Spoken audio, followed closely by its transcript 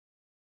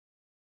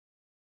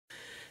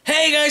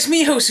Hey guys,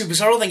 me host Super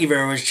Sorrel, thank you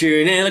very much for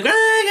tuning in. Look what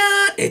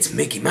I got! It's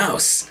Mickey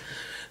Mouse.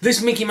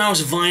 This Mickey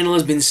Mouse vinyl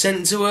has been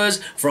sent to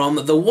us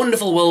from the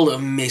wonderful world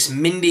of Miss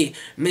Mindy.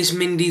 Miss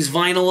Mindy's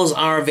vinyls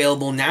are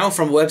available now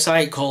from a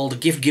website called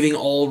Gift Giving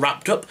All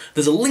Wrapped Up.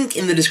 There's a link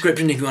in the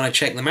description if you want to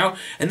check them out.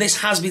 And this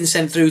has been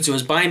sent through to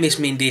us by Miss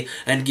Mindy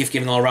and Gift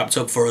Giving All Wrapped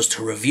Up for us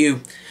to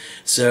review.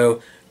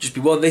 So, just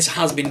be warned, this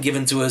has been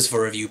given to us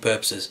for review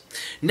purposes.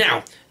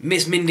 Now,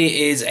 Miss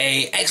Mindy is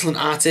an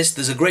excellent artist.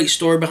 There's a great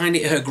story behind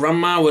it. Her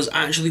grandma was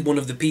actually one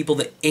of the people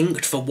that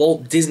inked for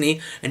Walt Disney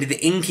and did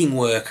the inking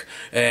work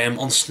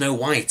on Snow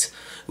White,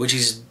 which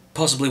is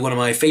possibly one of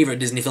my favourite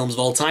Disney films of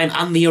all time,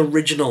 and the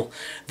original.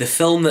 The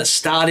film that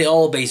started it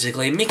all,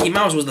 basically. Mickey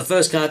Mouse was the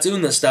first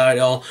cartoon that started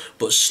it all,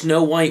 but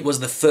Snow White was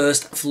the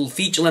first full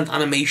feature-length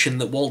animation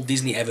that Walt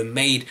Disney ever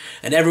made,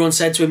 and everyone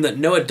said to him that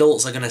no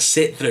adults are going to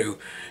sit through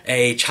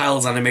a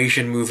child's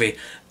animation movie,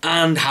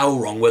 and how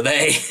wrong were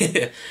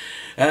they?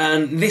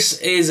 And this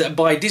is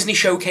by Disney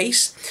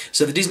Showcase,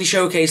 so the Disney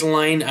Showcase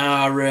line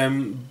are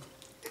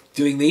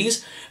doing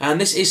these, and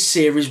this is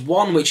Series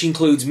 1, which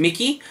includes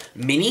Mickey,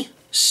 Minnie,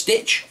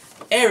 Stitch,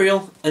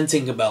 Ariel, and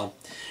Tinkerbell.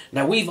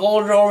 Now we've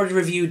already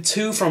reviewed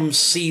two from the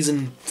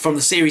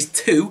Series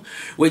 2,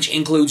 which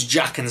includes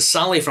Jack and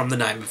Sally from The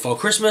Night Before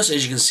Christmas,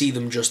 as you can see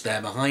them just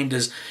there behind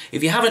us.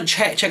 If you haven't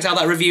checked out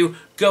that review,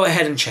 go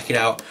ahead and check it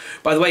out.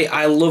 By the way,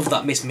 I love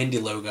that Miss Mindy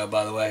logo,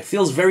 by the way. It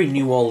feels very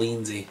New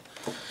Orleans-y.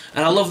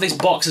 And I love this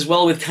box as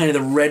well, with kind of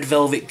the red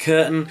velvet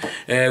curtain,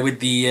 with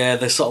the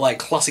sort of like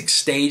classic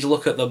stage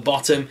look at the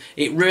bottom.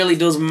 It really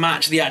does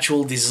match the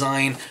actual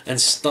design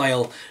and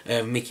style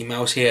of Mickey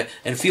Mouse here,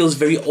 and feels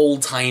very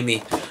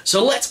old-timey.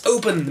 So let's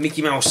open the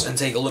Mickey Mouse and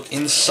take a look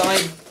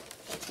inside.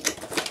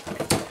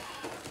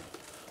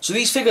 So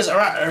these figures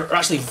are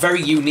actually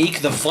very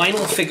unique. The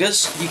vinyl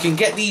figures, you can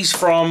get these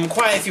from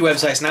quite a few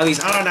websites now. These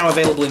are now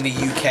available in the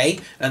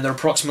UK, and they're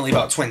approximately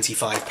about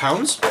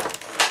 £25.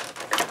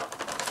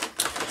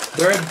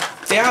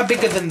 They are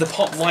bigger than the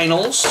pop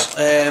vinyls.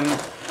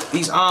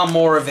 These are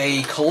more of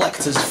a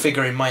collector's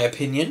figure, in my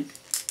opinion.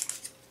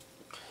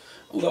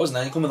 Oh, that was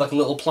nice. They come with like a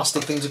little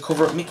plastic thing to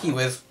cover up Mickey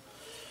with.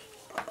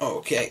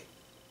 Okay.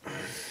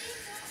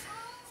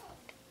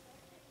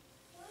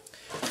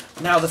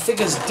 Now the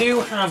figures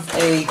do have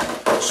a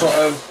sort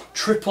of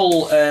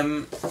triple,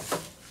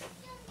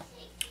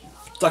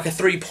 like a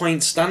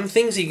 3-point stand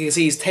thing, so you can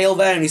see his tail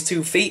there and his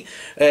 2 feet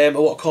are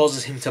what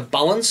causes him to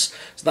balance.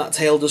 So that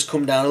tail does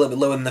come down a little bit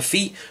lower than the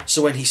feet,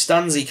 so when he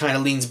stands he kind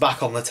of leans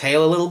back on the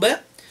tail a little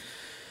bit.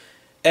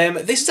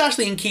 This is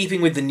actually in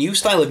keeping with the new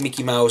style of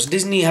Mickey Mouse.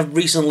 Disney have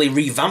recently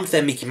revamped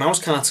their Mickey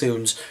Mouse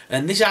cartoons,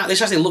 and this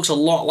actually looks a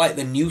lot like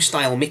the new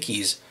style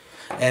Mickeys.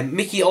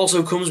 Mickey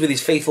also comes with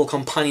his faithful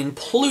companion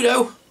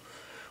Pluto,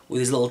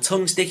 with his little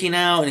tongue sticking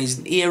out and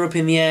his ear up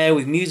in the air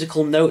with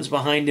musical notes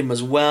behind him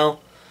as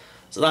well.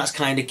 So that's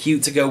kind of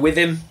cute to go with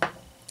him.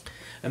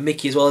 And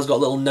Mickey as well has got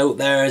a little note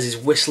there as he's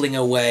whistling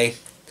away.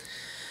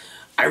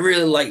 I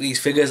really like these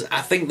figures.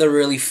 I think they're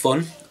really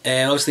fun.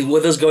 Obviously,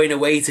 with us going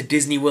away to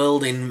Disney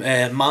World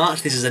in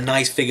March, this is a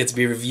nice figure to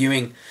be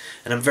reviewing.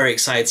 And I'm very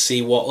excited to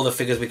see what other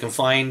figures we can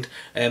find,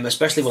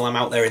 especially while I'm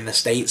out there in the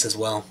States as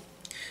well.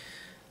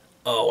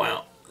 Oh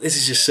wow, this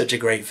is just such a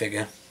great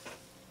figure.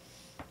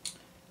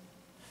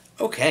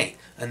 Okay,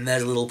 and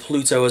there's a little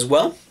Pluto as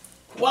well.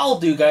 What I'll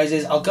do, guys,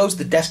 is I'll go to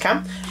the desk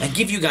cam and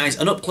give you guys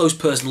an up-close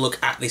personal look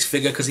at this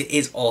figure, because it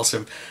is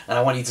awesome, and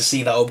I want you to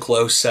see that up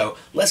close, so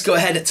let's go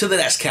ahead to the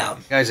desk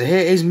cam. Guys, so here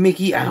is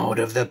Mickey out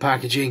of the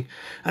packaging,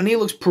 and he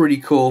looks pretty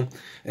cool.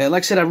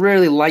 Like I said, I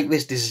really like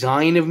this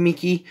design of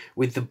Mickey,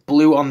 with the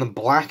blue on the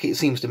black. It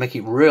seems to make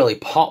it really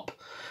pop.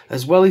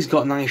 As well, he's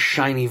got nice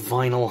shiny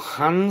vinyl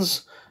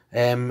hands.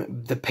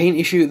 The paint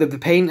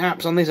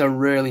apps on this are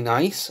really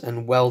nice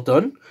and well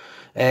done.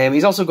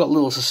 He's also got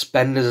little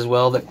suspenders as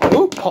well that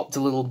pop to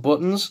little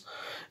buttons.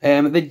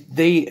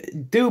 They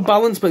do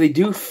balance, but they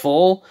do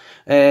fall.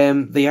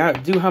 They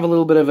do have a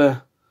little bit of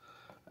a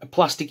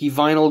plasticky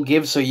vinyl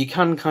give, so you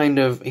can kind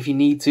of, if you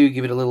need to,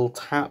 give it a little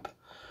tap,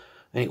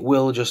 and it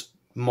will just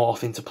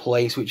morph into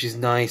place, which is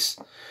nice.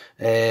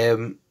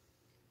 It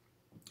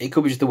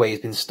could be just the way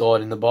it's been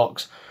stored in the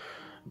box.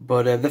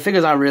 But the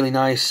figures are really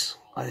nice.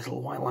 Like this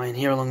little white line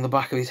here along the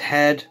back of his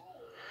head.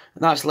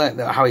 And that's like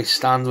how he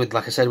stands with,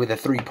 like I said, with the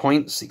 3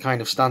 points. He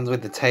kind of stands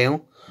with the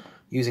tail,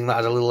 using that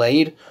as a little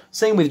aid.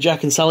 Same with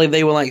Jack and Sally.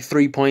 They were like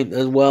 3-point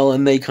as well,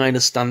 and they kind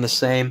of stand the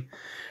same.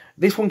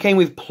 This one came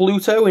with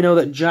Pluto. We know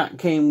that Jack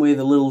came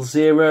with a little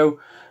zero,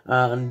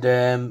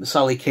 and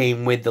Sally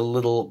came with the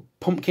little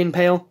pumpkin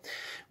pail,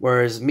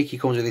 whereas Mickey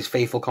comes with his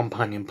faithful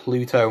companion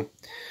Pluto.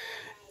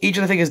 Each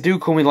of the figures do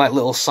come with like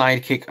little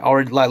sidekick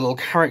or like little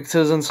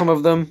characters on some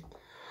of them,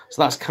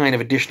 so that's kind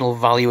of additional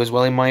value as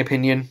well, in my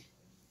opinion.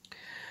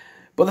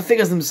 But the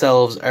figures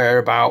themselves are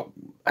about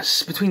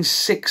between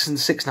 6 and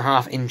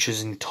 6.5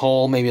 inches in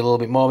tall, maybe a little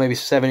bit more, maybe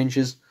 7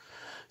 inches.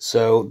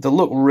 So they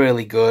look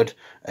really good.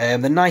 They're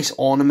nice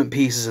ornament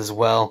pieces as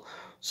well.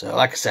 So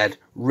like I said,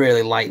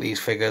 really like these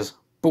figures.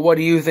 But what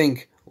do you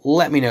think?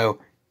 Let me know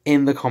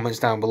in the comments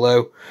down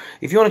below.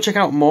 If you want to check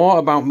out more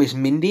about Miss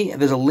Mindy,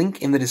 there's a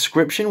link in the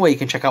description where you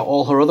can check out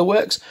all her other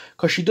works,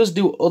 because she does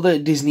do other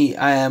Disney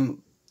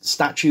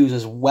statues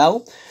as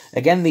well.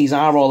 Again, these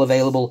are all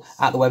available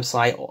at the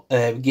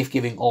website, Gift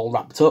Giving All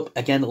Wrapped Up.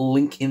 Again,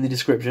 link in the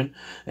description,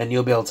 and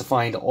you'll be able to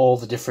find all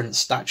the different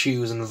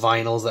statues and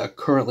vinyls that are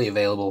currently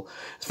available.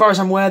 As far as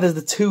I'm aware, there's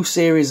the 2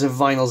 series of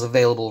vinyls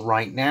available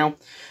right now.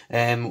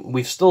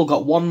 We've still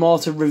got one more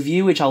to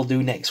review, which I'll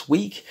do next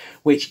week,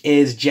 which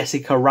is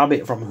Jessica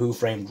Rabbit from Who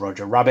Framed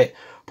Roger Rabbit.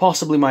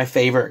 Possibly my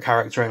favourite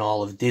character in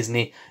all of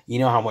Disney. You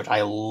know how much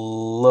I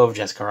love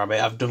Jessica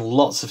Rabbit. I've done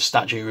lots of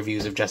statue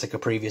reviews of Jessica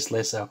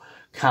previously, so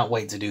can't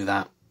wait to do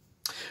that.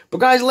 But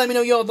guys, let me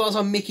know your thoughts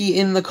on Mickey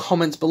in the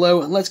comments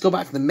below, and let's go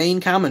back to the main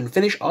cam and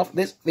finish off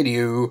this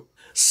video.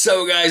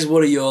 So guys,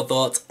 what are your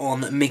thoughts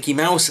on Mickey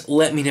Mouse?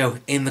 Let me know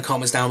in the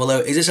comments down below.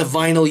 Is this a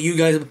vinyl you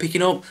guys are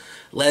picking up?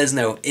 Let us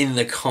know in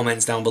the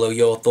comments down below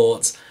your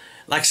thoughts.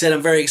 Like I said,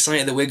 I'm very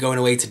excited that we're going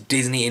away to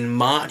Disney in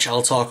March.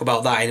 I'll talk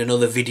about that in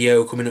another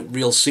video coming up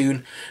real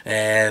soon.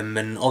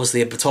 And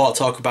obviously,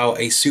 talk about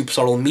a Super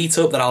Sorrel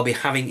meetup that I'll be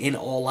having in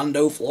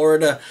Orlando,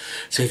 Florida.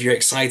 So if you're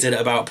excited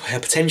about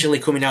potentially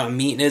coming out and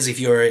meeting us, if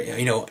you're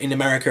in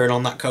America and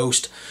on that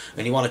coast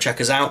and you want to check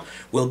us out,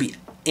 we'll be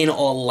in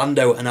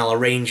Orlando, and I'll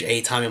arrange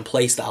a time and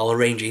place that I'll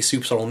arrange a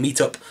Super Sorrel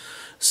meetup.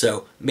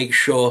 So make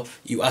sure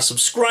you are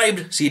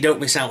subscribed so you don't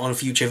miss out on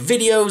future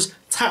videos.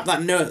 Tap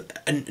that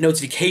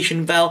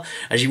notification bell,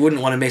 as you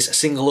wouldn't want to miss a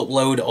single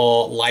upload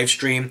or live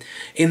stream.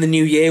 In the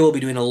new year, we'll be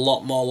doing a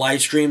lot more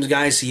live streams,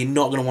 guys, so you're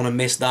not going to want to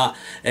miss that.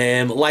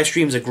 Live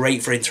streams are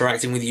great for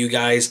interacting with you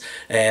guys.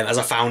 As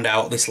I found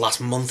out this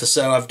last month or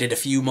so, I've did a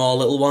few more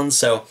little ones,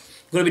 so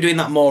I'm going to be doing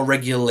that more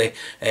regularly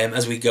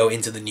as we go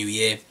into the new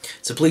year.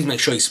 So please make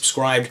sure you're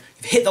subscribed.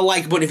 Hit the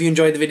like button if you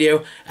enjoyed the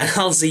video, and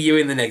I'll see you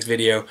in the next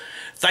video.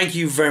 Thank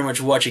you very much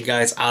for watching,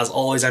 guys. As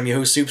always, I'm your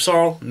host, Super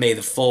Sorrel. May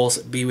the Force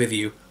be with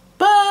you.